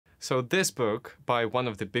So this book, by one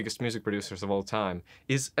of the biggest music producers of all time,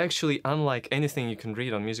 is actually unlike anything you can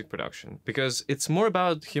read on music production, because it's more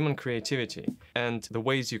about human creativity and the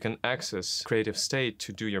ways you can access creative state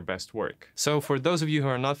to do your best work. So for those of you who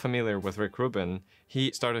are not familiar with Rick Rubin,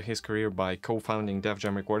 he started his career by co-founding Def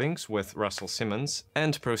Jam Recordings with Russell Simmons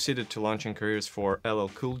and proceeded to launching careers for LL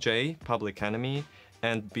Cool J, Public Enemy,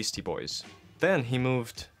 and Beastie Boys. Then he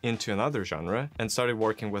moved into another genre and started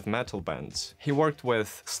working with metal bands. He worked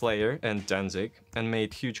with Slayer and Danzig and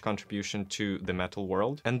made huge contribution to the metal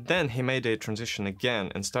world. And then he made a transition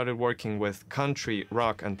again and started working with country,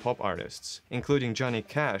 rock and pop artists, including Johnny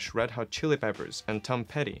Cash, Red Hot Chili Peppers and Tom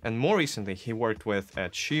Petty. And more recently he worked with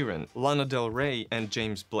Ed Sheeran, Lana Del Rey and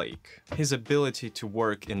James Blake. His ability to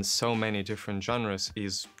work in so many different genres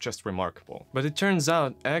is just remarkable. But it turns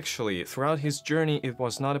out, actually, throughout his journey it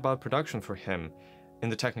was not about production for him. In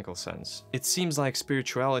the technical sense, it seems like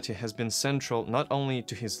spirituality has been central not only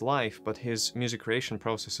to his life, but his music creation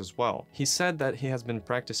process as well. He said that he has been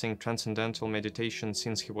practicing transcendental meditation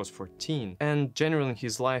since he was 14, and generally in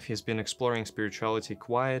his life he's been exploring spirituality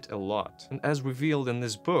quite a lot. And as revealed in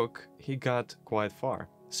this book, he got quite far.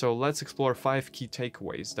 So let's explore 5 key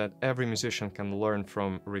takeaways that every musician can learn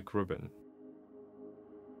from Rick Rubin.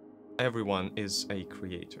 Everyone is a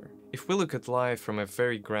creator. If we look at life from a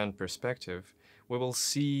very grand perspective, we will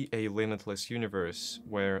see a limitless universe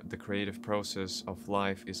where the creative process of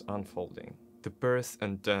life is unfolding. The birth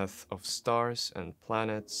and death of stars and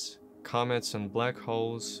planets, comets and black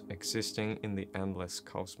holes existing in the endless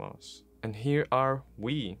cosmos. And here are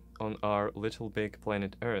we on our little big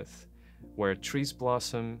planet Earth, where trees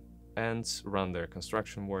blossom, ants run their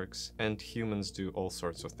construction works, and humans do all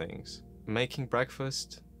sorts of things. Making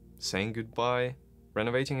breakfast, saying goodbye,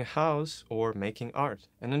 renovating a house, or making art.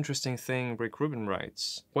 An interesting thing Rick Rubin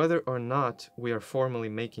writes: whether or not we are formally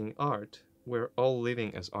making art, we're all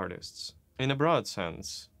living as artists. In a broad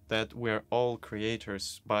sense, that we're all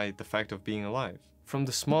creators by the fact of being alive. From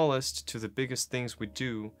the smallest to the biggest things we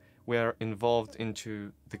do, we are involved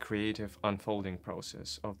into the creative unfolding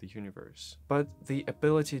process of the universe. But the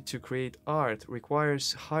ability to create art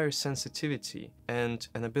requires higher sensitivity and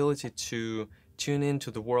an ability to tune into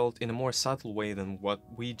the world in a more subtle way than what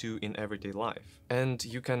we do in everyday life. And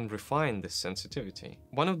you can refine this sensitivity.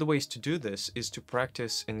 One of the ways to do this is to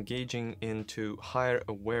practice engaging into higher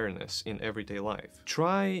awareness in everyday life.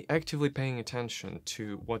 Try actively paying attention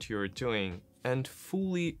to what you're doing and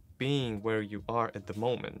fully being where you are at the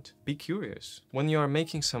moment. Be curious. When you are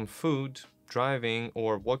making some food, driving,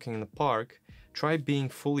 or walking in the park, try being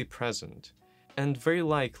fully present. And very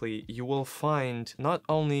likely you will find not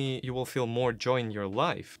only you will feel more joy in your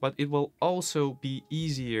life, but it will also be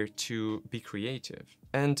easier to be creative.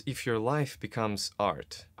 And if your life becomes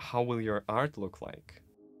art, how will your art look like?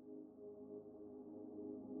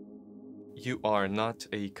 You are not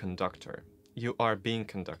a conductor. You are being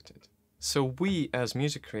conducted. So we, as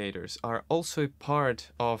music creators, are also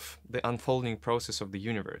part of the unfolding process of the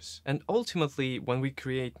universe. And ultimately, when we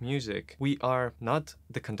create music, we are not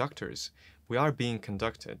the conductors. We are being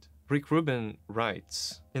conducted. Rick Rubin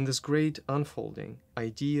writes, "In this great unfolding,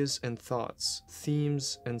 ideas and thoughts,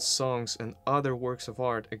 themes and songs and other works of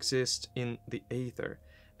art exist in the aether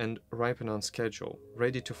and ripen on schedule,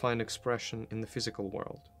 ready to find expression in the physical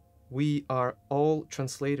world. We are all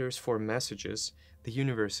translators for messages the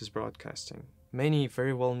universe is broadcasting." Many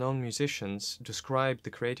very well-known musicians describe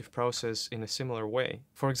the creative process in a similar way.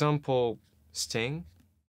 For example, Sting.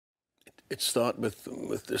 It starts with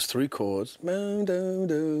there's 3 chords, and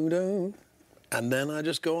then I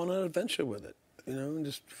just go on an adventure with it, you know, and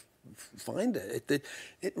just find it.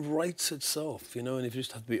 It writes itself, you know, and you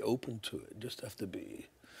just have to be open to it. You just have to be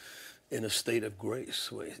in a state of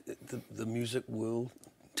grace where the music will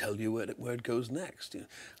tell you where it goes next. You know,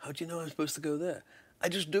 how do you know I'm supposed to go there? I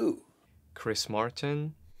just do. Chris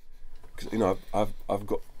Martin. You know,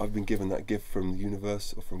 I've been given that gift from the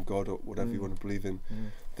universe or from God or whatever you want to believe in,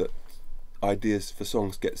 that ideas for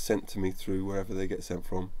songs get sent to me through wherever they get sent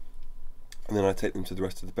from, and then I take them to the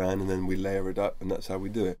rest of the band, and then we layer it up, and that's how we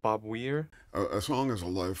do it. Bob Weir. A song is a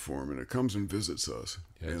life form, and it comes and visits us.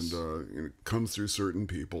 Yes. And it comes through certain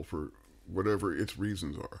people for whatever its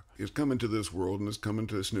reasons are. It's coming to this world, and it's coming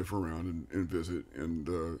to sniff around and visit, and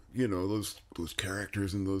you know, those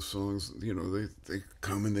characters in those songs, you know, they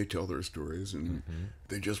come and they tell their stories, and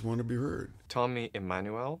they just want to be heard. Tommy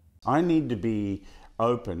Emmanuel. I need to be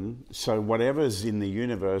open, so whatever's in the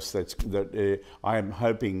universe that I am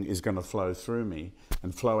hoping is going to flow through me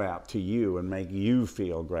and flow out to you and make you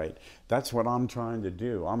feel great. That's what I'm trying to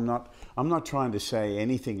do. I'm not trying to say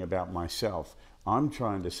anything about myself. I'm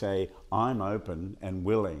trying to say I'm open and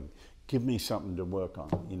willing Give me something to work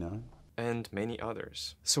on, you know? And many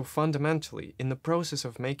others. So fundamentally, in the process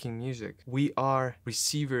of making music, we are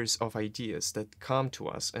receivers of ideas that come to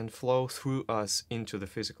us and flow through us into the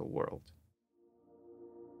physical world.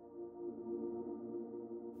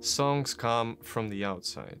 Songs come from the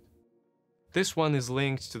outside. This one is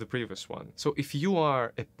linked to the previous one. So if you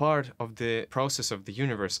are a part of the process of the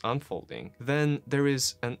universe unfolding, then there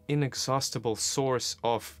is an inexhaustible source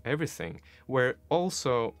of everything where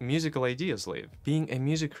also musical ideas live. Being a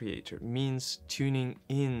music creator means tuning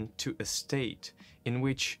in to a state in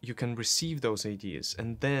which you can receive those ideas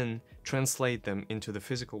and then translate them into the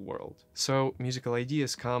physical world. So musical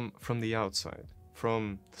ideas come from the outside,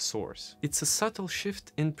 from the source. It's a subtle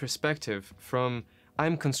shift in perspective from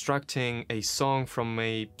I'm constructing a song from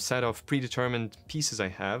a set of predetermined pieces I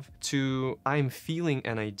have, to I'm feeling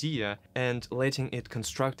an idea and letting it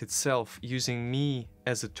construct itself using me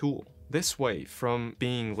as a tool. This way, from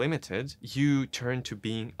being limited, you turn to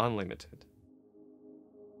being unlimited.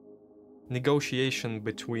 Negotiation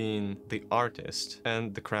between the artist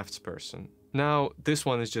and the craftsperson. Now, this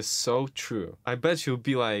one is just so true. I bet you'll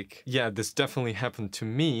be like, yeah, this definitely happened to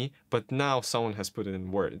me, but now someone has put it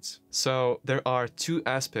in words. So there are two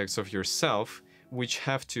aspects of yourself which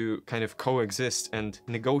have to kind of coexist and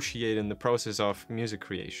negotiate in the process of music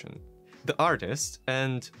creation. The artist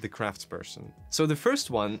and the craftsperson. So the first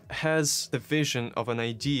one has the vision of an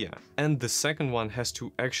idea, and the second one has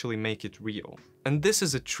to actually make it real. And this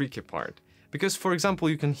is a tricky part. Because, for example,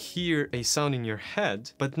 you can hear a sound in your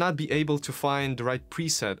head, but not be able to find the right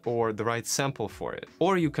preset or the right sample for it.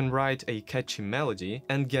 Or you can write a catchy melody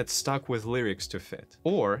and get stuck with lyrics to fit.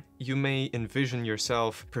 Or you may envision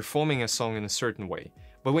yourself performing a song in a certain way,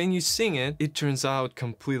 but when you sing it, it turns out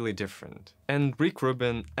completely different. And Rick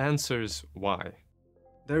Rubin answers why.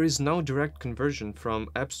 There is no direct conversion from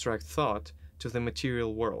abstract thought to the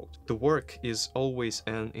material world. The work is always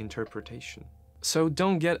an interpretation. So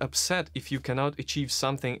don't get upset if you cannot achieve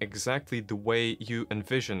something exactly the way you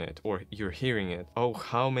envision it or you're hearing it. Oh,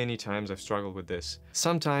 how many times I've struggled with this.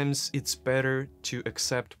 Sometimes it's better to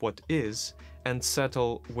accept what is and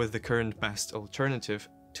settle with the current best alternative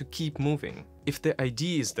to keep moving. If the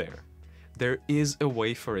idea is there is a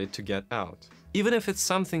way for it to get out. Even if it's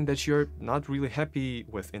something that you're not really happy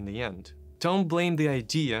with in the end. Don't blame the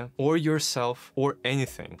idea or yourself or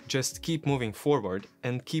anything. Just keep moving forward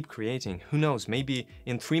and keep creating. Who knows, maybe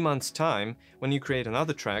in 3 months' time, when you create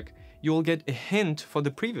another track, you will get a hint for the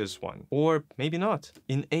previous one. Or maybe not.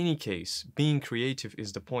 In any case, being creative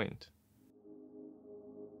is the point.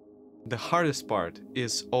 The hardest part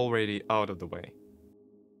is already out of the way.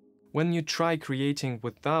 When you try creating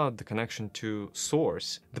without the connection to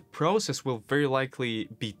source, the process will very likely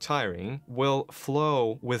be tiring, will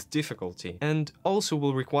flow with difficulty, and also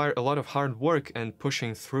will require a lot of hard work and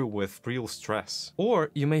pushing through with real stress.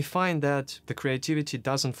 Or you may find that the creativity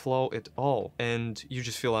doesn't flow at all and you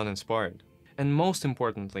just feel uninspired. And most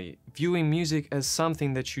importantly, viewing music as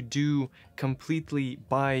something that you do completely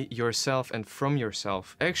by yourself and from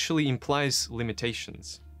yourself actually implies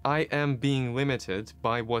limitations. I am being limited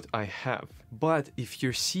by what I have. But if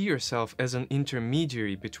you see yourself as an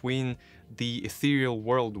intermediary between the ethereal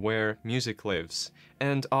world where music lives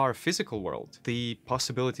and our physical world, the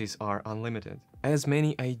possibilities are unlimited. As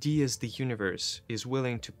many ideas the universe is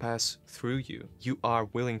willing to pass through you, you are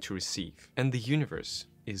willing to receive. And the universe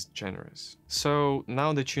is generous. So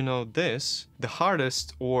now that you know this, the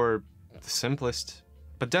hardest or the simplest,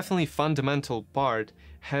 but definitely fundamental part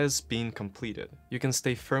has been completed. You can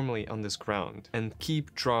stay firmly on this ground and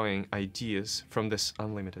keep drawing ideas from this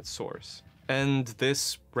unlimited source. And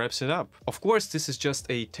this wraps it up. Of course, this is just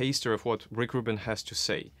a taster of what Rick Rubin has to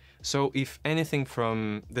say. So if anything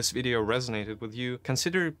from this video resonated with you,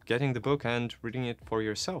 consider getting the book and reading it for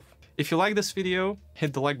yourself. If you like this video,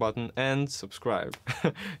 hit the like button and subscribe.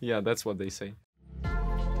 Yeah, that's what they say.